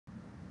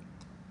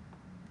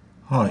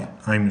Hi,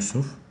 I'm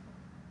Yusuf.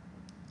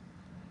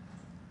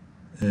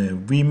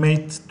 We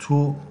made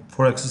two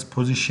 4-axis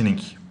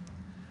positioning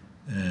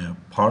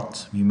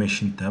part. We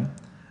machined them.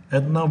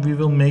 And now we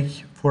will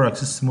make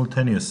 4-axis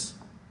simultaneous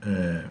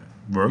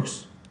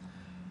works.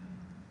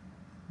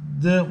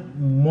 The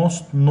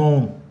most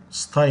known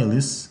style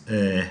is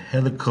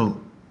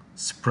helical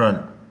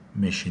spiral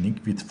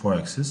machining with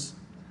 4-axis.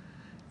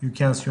 You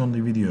can see on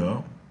the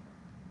video.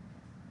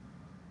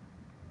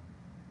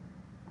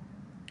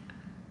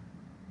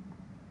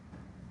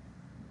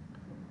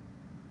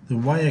 The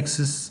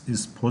y-axis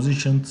is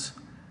positioned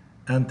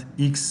and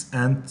x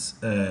and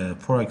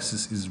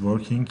 4-axis is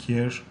working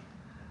here,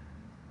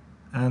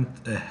 and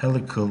a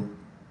helical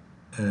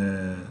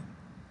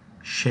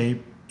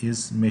shape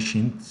is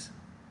machined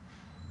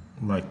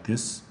like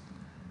this.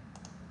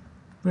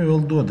 We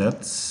will do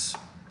that.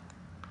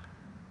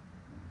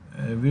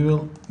 We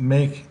will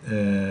make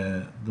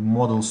the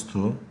models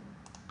too.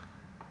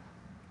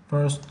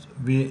 First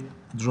we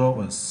draw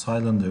a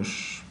cylinder,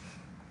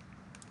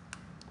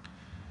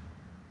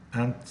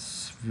 and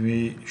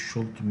we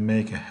should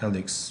make a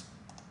helix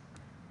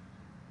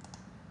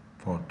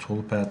for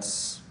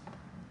toolpaths.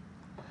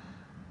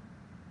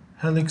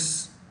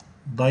 Helix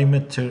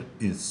diameter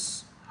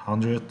is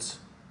 100,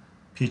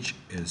 pitch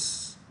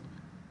is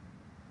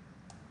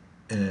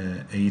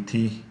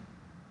 80,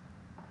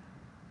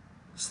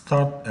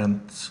 start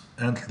and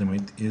end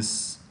limit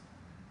is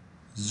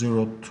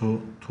 0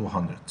 to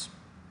 200.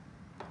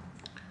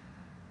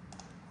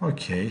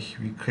 Okay,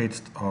 we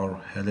created our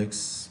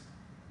helix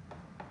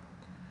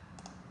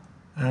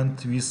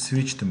and we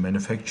switch to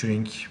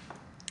manufacturing.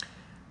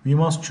 We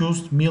must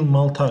choose mill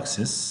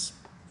multi-axis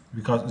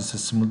because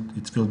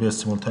it will be a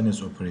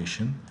simultaneous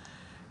operation.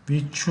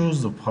 We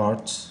choose the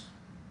part,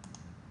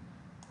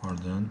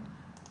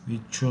 we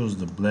choose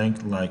the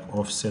blank like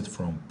offset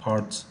from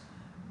part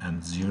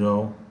and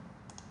 0.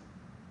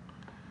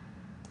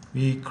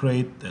 We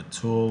create a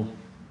tool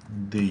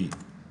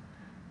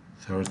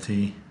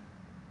D30.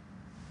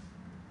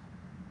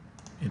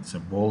 It's a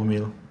ball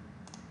mill.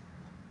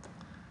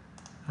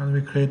 And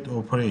we create the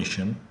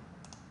operation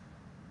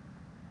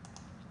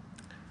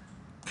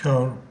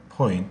curve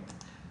point.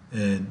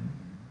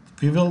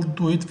 We will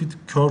do it with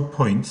curve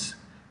points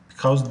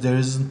because there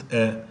isn't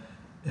a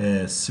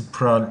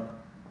spiral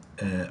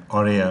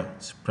area,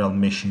 spiral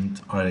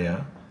machined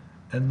area,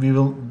 and we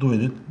will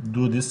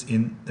do this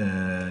in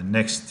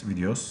next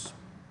videos.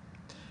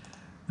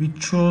 We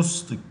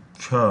choose the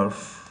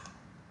curve.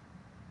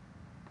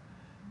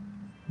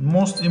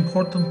 Most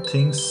important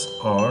things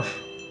are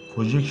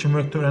projection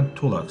vector and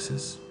tool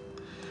axis.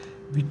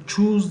 We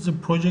choose the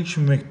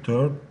projection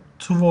vector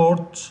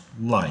towards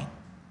line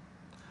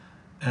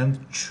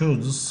and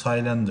choose the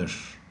cylinder.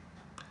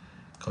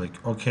 Click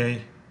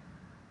OK.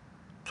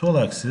 Tool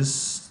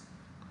axis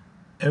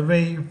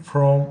away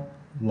from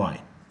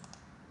line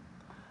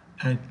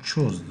and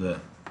choose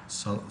the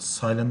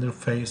cylinder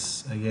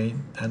face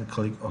again and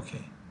click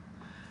OK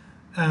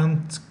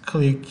and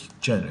click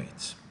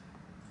generate.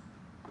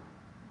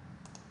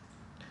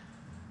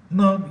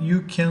 Now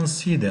you can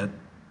see that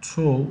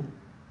tool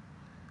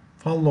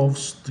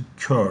follows the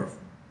curve.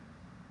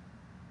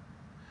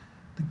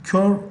 The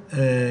curve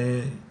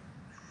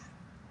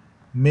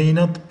may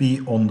not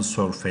be on the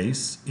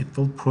surface. It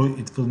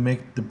will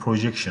make the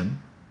projection.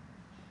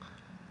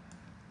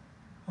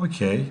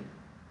 Okay.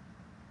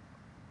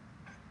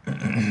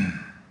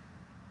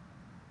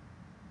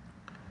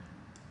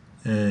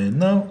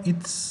 Now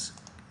it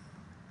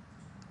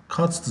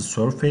cuts the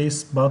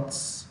surface,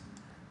 but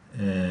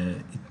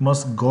it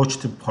must gauge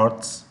the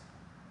parts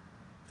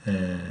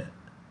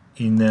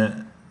in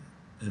a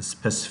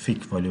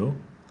specific value.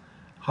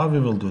 How we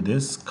will do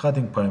this?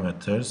 Cutting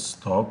parameters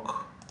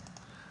stock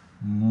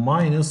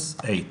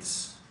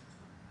 -8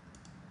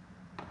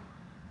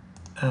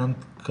 and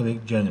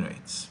click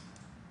generate.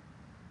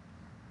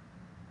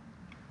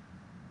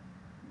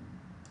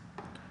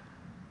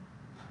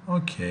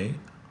 Okay,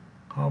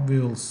 how we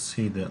will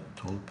see the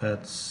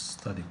toolpath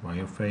static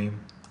wireframe.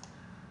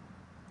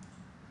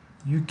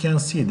 You can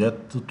see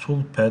that the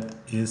toolpath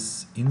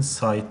is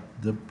inside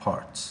the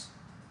parts.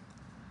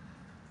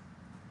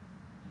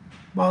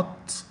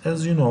 But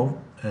as you know,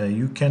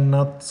 you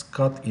cannot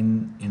cut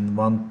in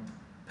one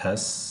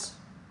pass,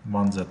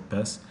 one Z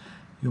pass.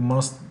 You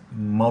must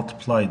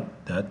multiply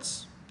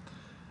that.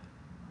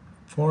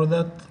 For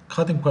that,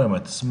 cutting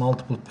parameters,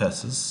 multiple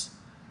passes,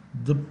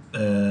 the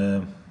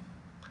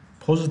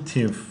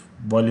positive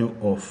value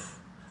of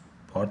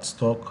part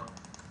stock,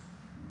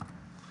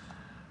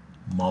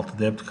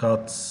 multi-depth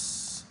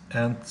cuts,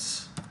 and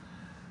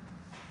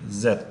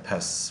Z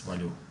pass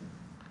value.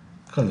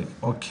 Click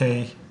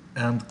OK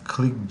and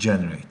click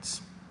generate.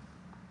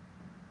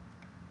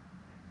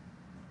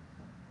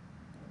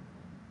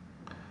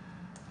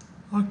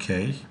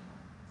 Okay,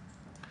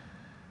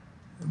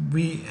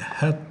 we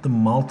had the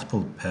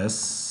multiple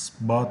pass,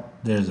 but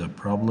there's a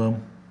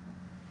problem.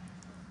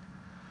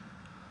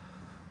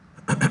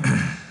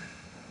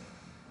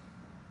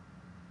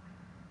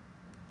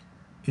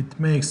 It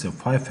makes a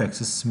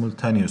 5-axis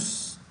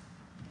simultaneous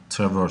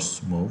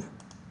traverse move.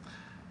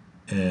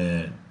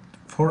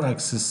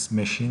 4-axis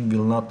machine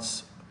will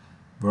not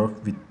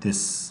work with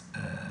this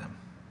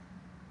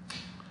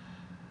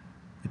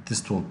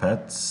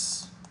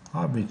toolpath.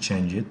 How we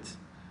change it?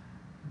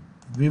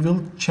 We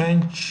will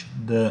change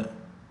the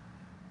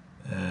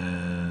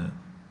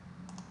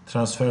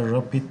transfer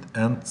rapid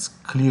and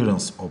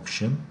clearance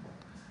option.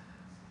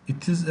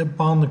 It is a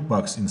bounding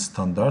box in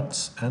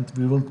standards, and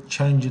we will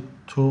change it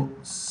to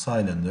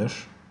cylinder.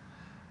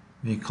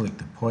 We click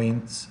the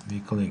point,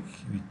 we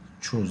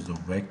choose the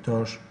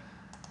vector,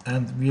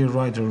 and we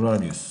write a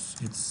radius.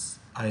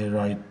 I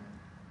write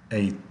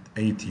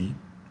 80.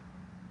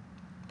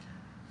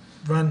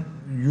 When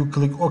you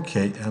click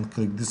OK and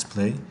click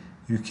display,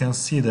 you can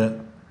see the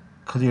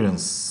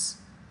clearance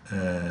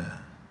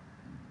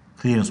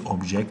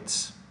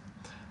object,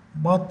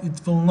 but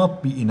it will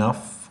not be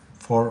enough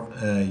for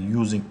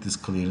using this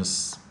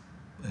clearance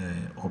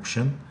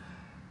option.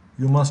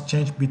 You must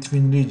change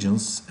between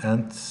regions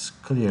and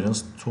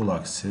clearance tool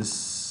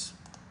axis.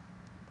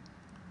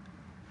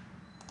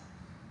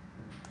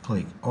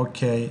 Click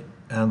OK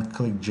and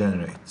click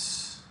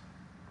generate.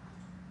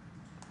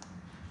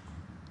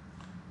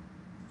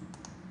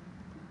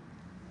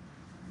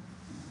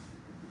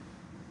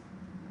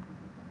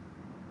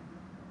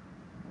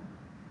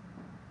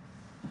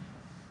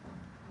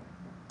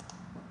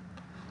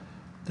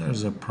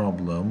 There's a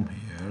problem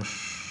here.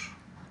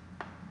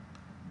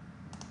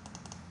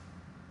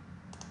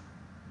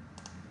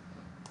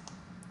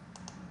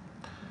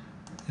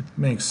 It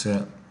makes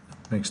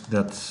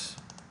that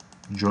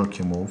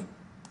jerky move.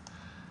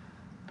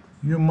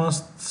 You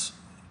must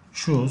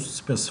choose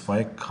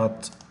specify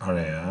cut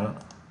area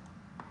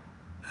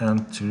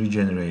and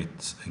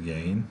regenerate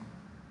again.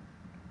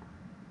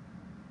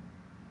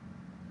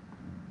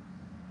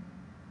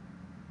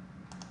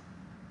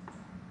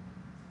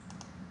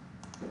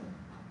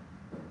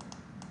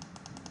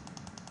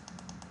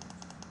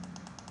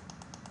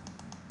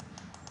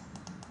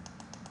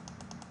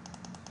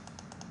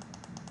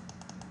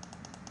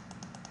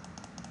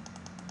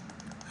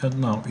 And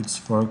now it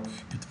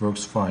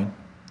works fine.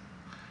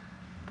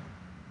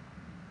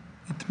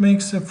 It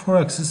makes a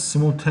 4-axis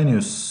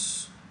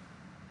simultaneous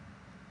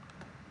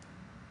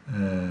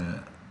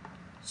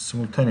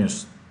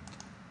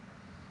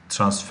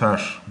transfer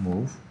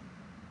move,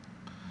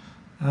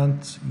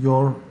 and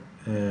your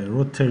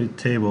rotary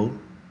table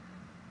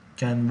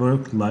can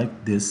work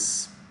like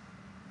this.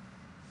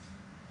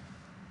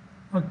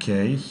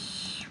 Okay.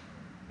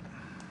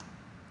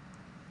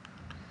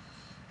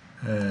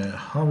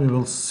 How we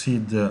will see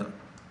the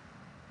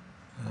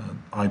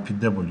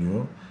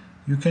IPW?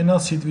 You cannot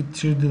see it with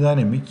 3D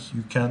dynamic.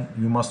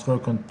 You must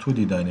work on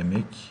 2D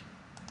dynamic.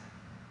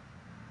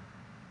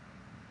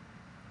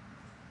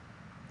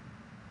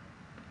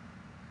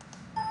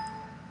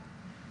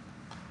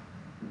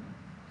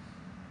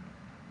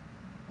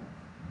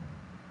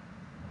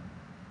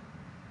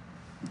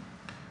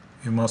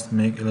 You must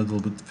make a little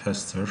bit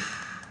faster.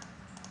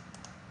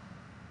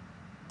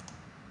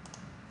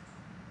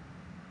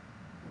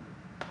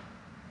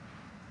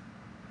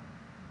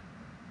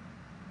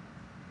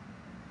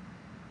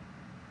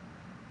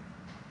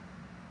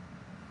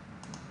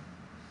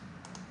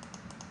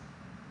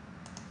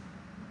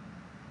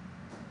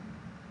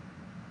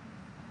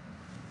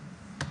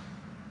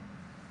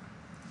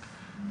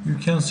 You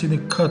can see the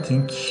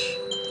cutting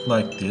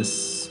like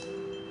this.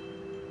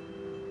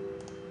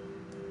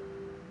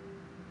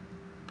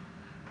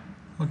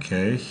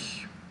 Okay.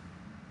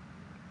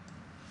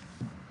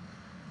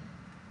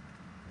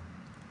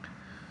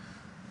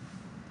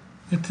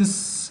 It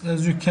is,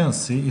 as you can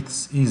see,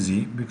 it's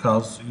easy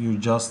because you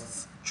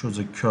just choose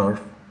a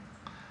curve.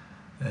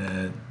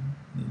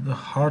 The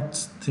hard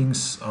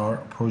things are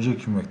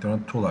projection vector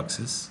and tool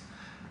axis.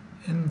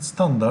 In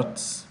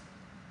standards,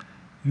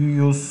 you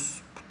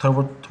use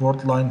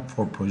toward line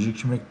for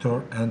projection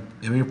vector and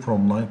away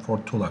from line for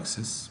tool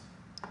axis.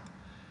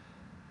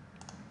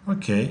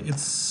 Okay,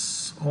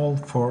 it's all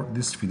for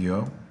this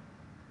video.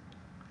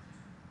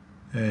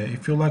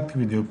 If you like the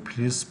video,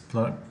 please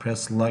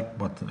press like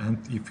button, and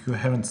if you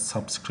haven't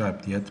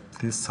subscribed yet,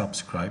 please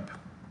subscribe.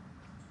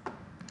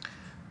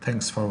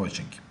 Thanks for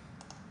watching.